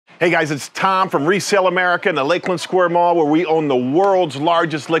Hey guys, it's Tom from Resale America in the Lakeland Square Mall, where we own the world's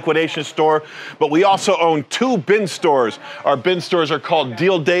largest liquidation store, but we also own 2 bin stores. Our bin stores are called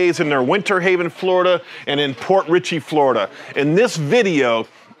Deal Days, and they're Winter Haven, Florida, and in Port Richey, Florida. In this video,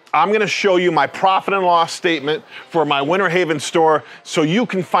 I'm gonna show you my profit and loss statement for my Winter Haven store so you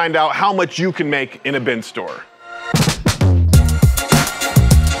can find out how much you can make in a bin store.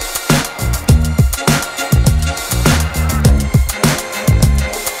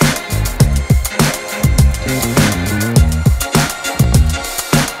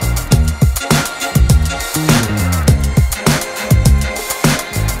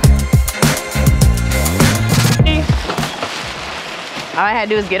 All I had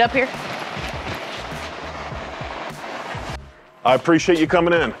to do is get up here. I appreciate you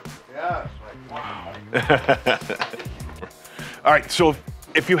coming in. Yeah. All right, so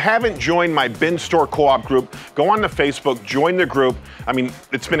if you haven't joined my bin store co-op group, go on to Facebook, join the group. I mean,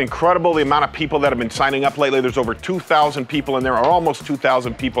 it's been incredible the amount of people that have been signing up lately. There's over 2,000 people in there, or almost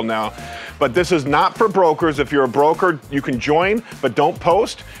 2,000 people now. But this is not for brokers. If you're a broker, you can join, but don't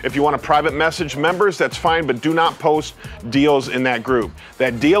post. If you want to private message members, that's fine, but do not post deals in that group.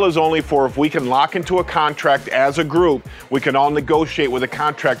 That deal is only for if we can lock into a contract as a group, we can all negotiate with a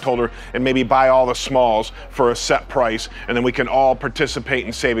contract holder and maybe buy all the smalls for a set price, and then we can all participate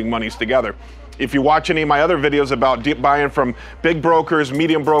in saving monies together. If you watch any of my other videos about buying from big brokers,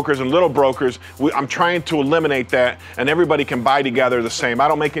 medium brokers, and little brokers, I'm trying to eliminate that, and everybody can buy together the same. I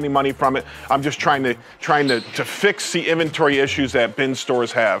don't make any money from it. I'm just trying to fix the inventory issues that bin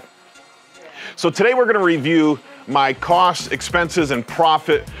stores have. So today we're going to review my costs, expenses, and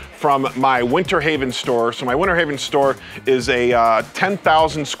profit from my Winter Haven store. So my Winter Haven store is a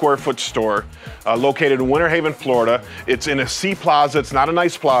 10,000 square foot store located in Winter Haven, Florida. It's in a C plaza. It's not a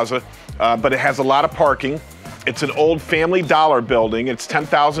nice plaza, but it has a lot of parking. It's an old Family Dollar building. It's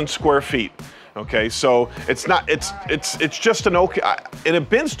 10,000 square feet. Okay, so it's just an okay. In a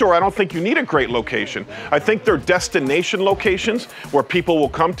bin store, I don't think you need a great location. I think they're destination locations where people will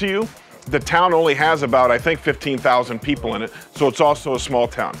come to you. The town only has about, I think, 15,000 people in it, so it's also a small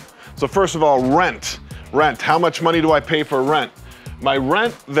town. So first of all, rent. How much money do I pay for rent? My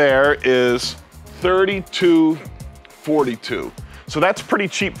rent there is $32.42. So that's pretty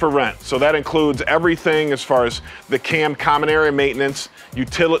cheap for rent. So that includes everything as far as the common area maintenance,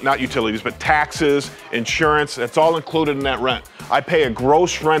 not utilities, but taxes, insurance. That's all included in that rent. I pay a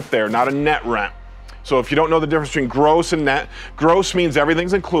gross rent there, not a net rent. So if you don't know the difference between gross and net, gross means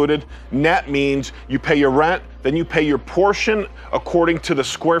everything's included. Net means you pay your rent, then you pay your portion according to the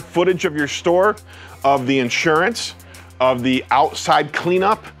square footage of your store, of the insurance, of the outside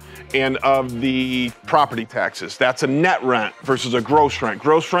cleanup, and of the property taxes. That's a net rent versus a gross rent.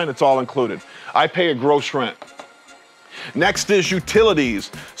 Gross rent, it's all included. I pay a gross rent. Next is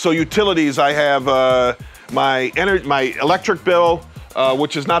utilities. So utilities, I have my electric bill,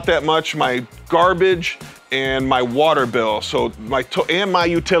 which is not that much, my garbage, and my water bill. So my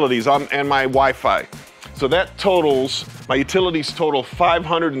utilities and my Wi-Fi. So that totals, my utilities total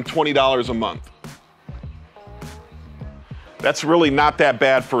 $520 a month. That's really not that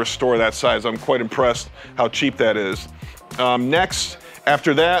bad for a store that size. I'm quite impressed how cheap that is. Next,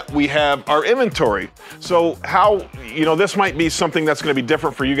 after that, we have our inventory. So how, this might be something that's gonna be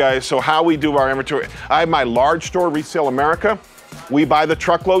different for you guys. So how we do our inventory. I have my large store, Resale America. We buy the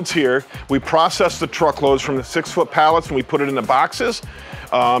truckloads here. We process the truckloads from the 6-foot pallets and we put it in the boxes.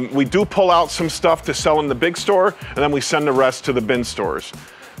 We do pull out some stuff to sell in the big store, and then we send the rest to the bin stores.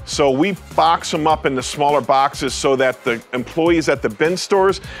 So we box them up in the smaller boxes so that the employees at the bin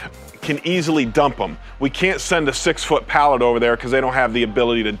stores can easily dump them. We can't send a 6-foot pallet over there because they don't have the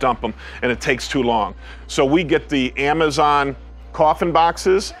ability to dump them, and it takes too long. So we get the Amazon coffin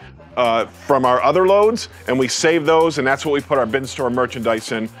boxes from our other loads, and we save those, and that's what we put our bin store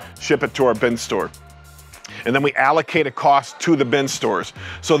merchandise in, ship it to our bin store. And then we allocate a cost to the bin stores.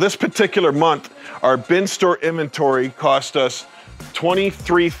 So this particular month, our bin store inventory cost us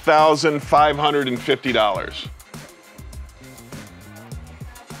 $23,550.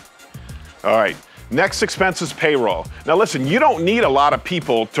 All right, next expense is payroll. Now listen, you don't need a lot of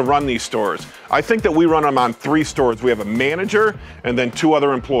people to run these stores. I think that we run them on 3 stores. We have a manager and then 2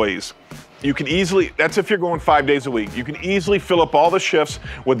 other employees. You can easily, that's if you're going 5 days a week, you can easily fill up all the shifts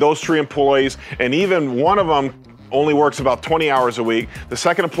with those 3 employees, and even one of them only works about 20 hours a week. The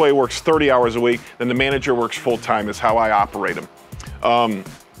second employee works 30 hours a week, then the manager works full-time is how I operate them.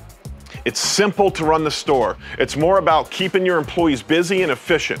 It's simple to run the store. It's more about keeping your employees busy and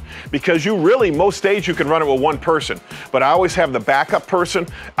efficient, because you really, most days you can run it with one person. But I always have the backup person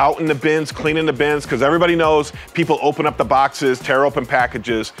out in the bins, cleaning the bins, because everybody knows people open up the boxes, tear open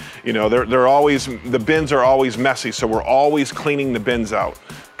packages. You know, the bins are always messy, so we're always cleaning the bins out.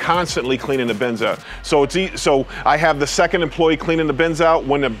 Constantly cleaning the bins out. So I have the second employee cleaning the bins out.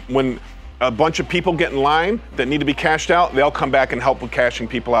 When a bunch of people get in line that need to be cashed out, they'll come back and help with cashing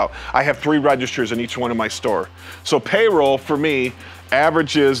people out. I have 3 registers in each one of my store. So payroll for me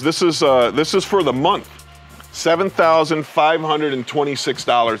averages, this is for the month,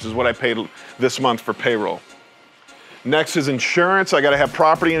 $7,526 is what I paid this month for payroll. Next is insurance. I got to have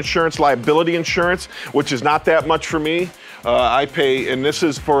property insurance, liability insurance, which is not that much for me. I pay, and this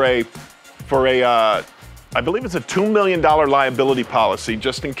is for a I believe it's a $2 million liability policy,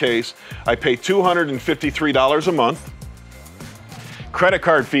 just in case. I pay $253 a month. Credit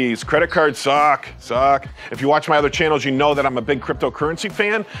card fees. Credit cards suck. If you watch my other channels, you know that I'm a big cryptocurrency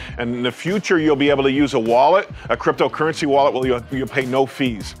fan. And in the future, you'll be able to use a wallet, a cryptocurrency wallet, where you'll pay no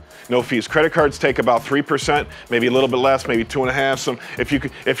fees. No fees. Credit cards take about 3%, maybe a little bit less, maybe 2.5%.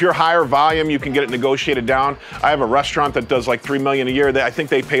 If you're higher volume, you can get it negotiated down. I have a restaurant that does like $3 million a year. I think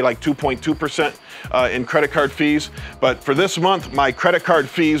they pay like 2.2% in credit card fees. But for this month, my credit card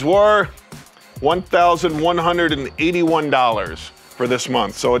fees were $1,181 for this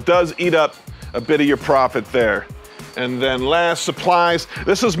month. So it does eat up a bit of your profit there. And then last, supplies.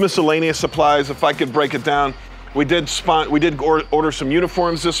 This is miscellaneous supplies. If I could break it down. We did order some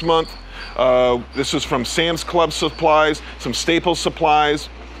uniforms this month. This is from Sam's Club supplies, some Staples supplies.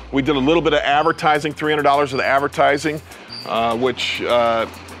 We did a little bit of advertising, $300 of the advertising, which,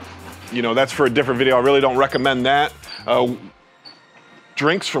 you know, that's for a different video. I really don't recommend that.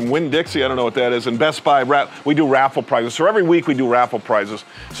 Drinks from Winn-Dixie, I don't know what that is. And Best Buy, we do raffle prizes. So every week we do raffle prizes.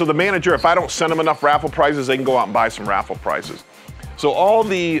 So the manager, if I don't send them enough raffle prizes, they can go out and buy some raffle prizes. So all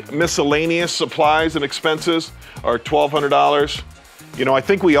the miscellaneous supplies and expenses are $1,200. You know, I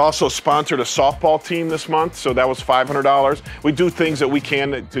think we also sponsored a softball team this month, so that was $500. We do things that we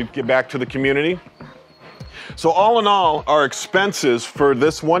can to give back to the community. So all in all, our expenses for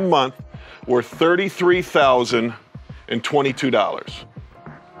this 1 month were $33,022.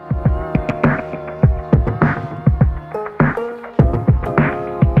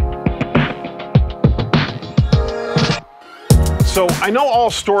 So I know all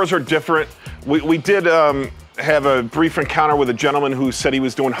stores are different. We did have a brief encounter with a gentleman who said he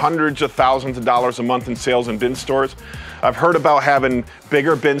was doing hundreds of thousands of dollars a month in sales in bin stores. I've heard about having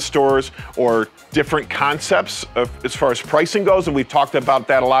bigger bin stores or different concepts as far as pricing goes, and we've talked about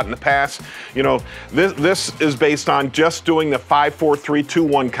that a lot in the past. You know, this is based on just doing the 5, 4, 3, 2,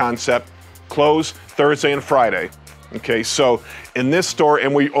 1 concept, close Thursday and Friday. Okay, so in this store,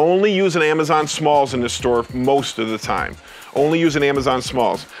 and we only use an Amazon Smalls in this store most of the time. Only using Amazon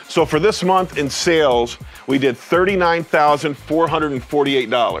Smalls. So for this month in sales, we did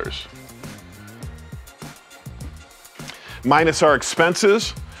 $39,448. Minus our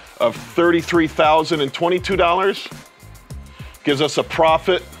expenses of $33,022 gives us a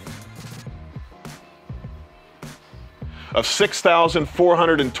profit of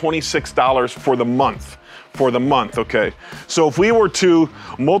 $6,426 for the month. Okay? So if we were to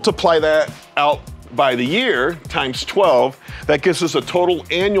multiply that out by the year times 12, that gives us a total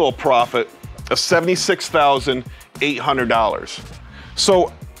annual profit of $76,800.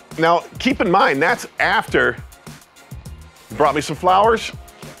 So now keep in mind, that's after you brought me some flowers.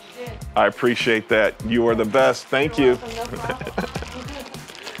 I appreciate that. You are the best. Thank you.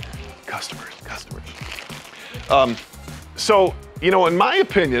 Customers. So, you know, in my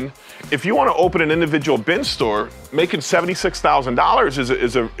opinion, if you want to open an individual bin store, making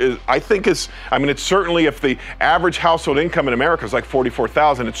 $76,000 I mean, it's certainly, if the average household income in America is like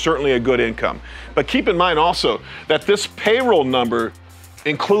 $44,000, it's certainly a good income. But keep in mind also that this payroll number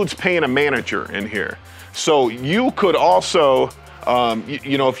includes paying a manager in here. So you could also,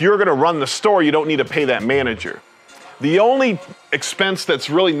 you know, if you're going to run the store, you don't need to pay that manager. The only expense that's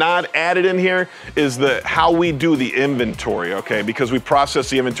really not added in here is how we do the inventory, okay? Because we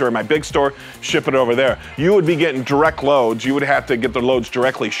process the inventory in my big store, ship it over there. You would be getting direct loads. You would have to get the loads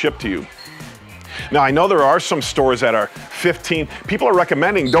directly shipped to you. Now, I know there are some stores that are 15. People are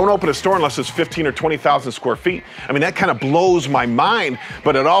recommending don't open a store unless it's 15 or 20,000 square feet. I mean, that kind of blows my mind,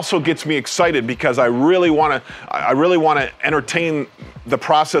 but it also gets me excited because I really want to entertain the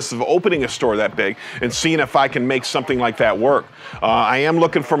process of opening a store that big and seeing if I can make something like that work. I am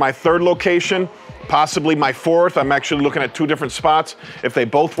looking for my third location, Possibly my fourth. I'm actually looking at 2 different spots. If they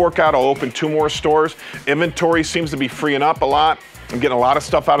both work out, I'll open 2 more stores. Inventory seems to be freeing up a lot. I'm getting a lot of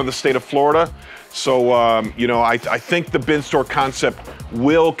stuff out of the state of Florida. So, you know, I think the bin store concept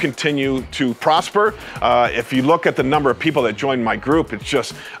will continue to prosper. If you look at the number of people that join my group, it's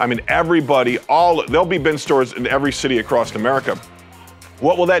just, I mean, everybody, there'll be bin stores in every city across America.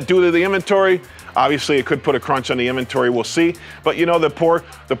 What will that do to the inventory? Obviously, it could put a crunch on the inventory, we'll see. But you know, the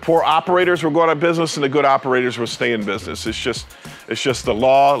poor operators will go out of business and the good operators will stay in business. It's just the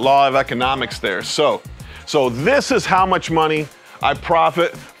law of economics there. So this is how much money I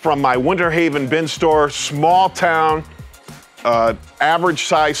profit from my Winter Haven bin store, small town, average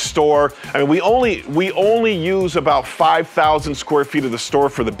size store. I mean, we only use about 5,000 square feet of the store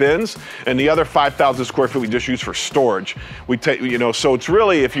for the bins, and the other 5,000 square feet we just use for storage. We take, you know, so it's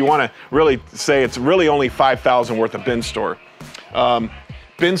really, if you want to really say, it's really only 5,000 worth of bin store.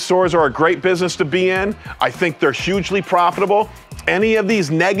 Bin stores are a great business to be in. I think they're hugely profitable. Any of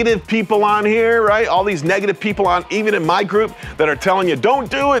these negative people on here, right? All these negative people on, even in my group, that are telling you, don't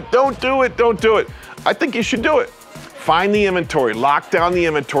do it, don't do it, don't do it. I think you should do it. Find the inventory, lock down the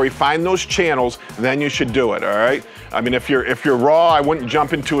inventory, find those channels, then you should do it, all right? I mean, if you're raw, I wouldn't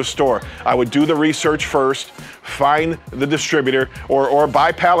jump into a store. I would do the research first, find the distributor, or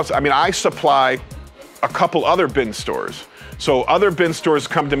buy pallets. I mean, I supply a couple other bin stores. So other bin stores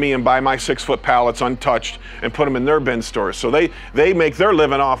come to me and buy my 6-foot pallets untouched and put them in their bin stores. So they make their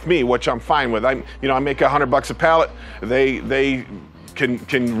living off me, which I'm fine with. I make $100 a pallet. They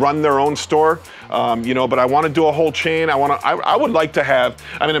can run their own store, you know, but I want to do a whole chain. I would like to have,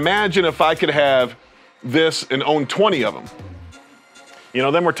 I mean, imagine if I could have this and own 20 of them. You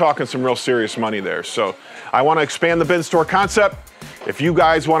know, then we're talking some real serious money there. So I want to expand the bin store concept. If you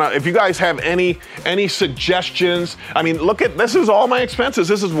guys have any suggestions, I mean, look at, this is all my expenses.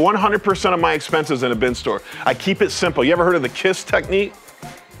 This is 100% of my expenses in a bin store. I keep it simple. You ever heard of the KISS technique?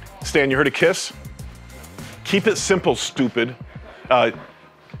 Stan, you heard of KISS? Keep it simple, stupid.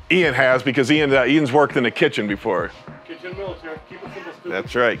 Ian has, because Ian's worked in the kitchen before. Kitchen military, keep it simple, stupid.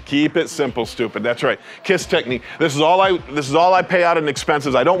 That's right. Keep it simple, stupid. That's right. KISS technique. This is all I pay out in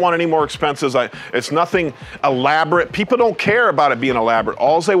expenses. I don't want any more expenses. It's nothing elaborate. People don't care about it being elaborate.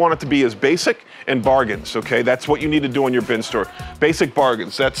 All they want it to be is basic and bargains. Okay, that's what you need to do in your bin store. Basic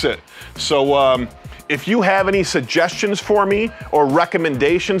bargains. That's it. So if you have any suggestions for me or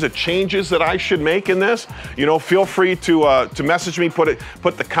recommendations of changes that I should make in this, you know, feel free to message me, put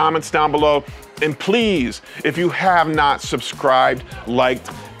the comments down below. And please, if you have not subscribed, liked,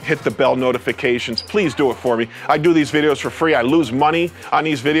 hit the bell notifications, please do it for me. I do these videos for free. I lose money on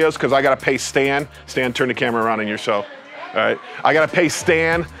these videos because I got to pay Stan. Stan, turn the camera around on yourself. All right. I got to pay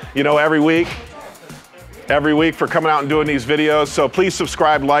Stan, you know, every week for coming out and doing these videos. So please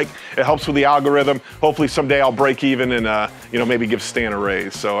subscribe, like, it helps with the algorithm. Hopefully someday I'll break even and, you know, maybe give Stan a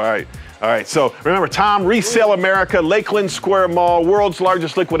raise. So, all right. So remember, Tom, Resale America, Lakeland Square Mall, world's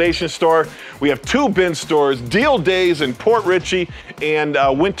largest liquidation store. We have 2 bin stores, Deal Days in Port Richey and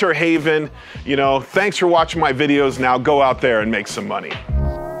Winter Haven. You know, thanks for watching my videos. Now go out there and make some money.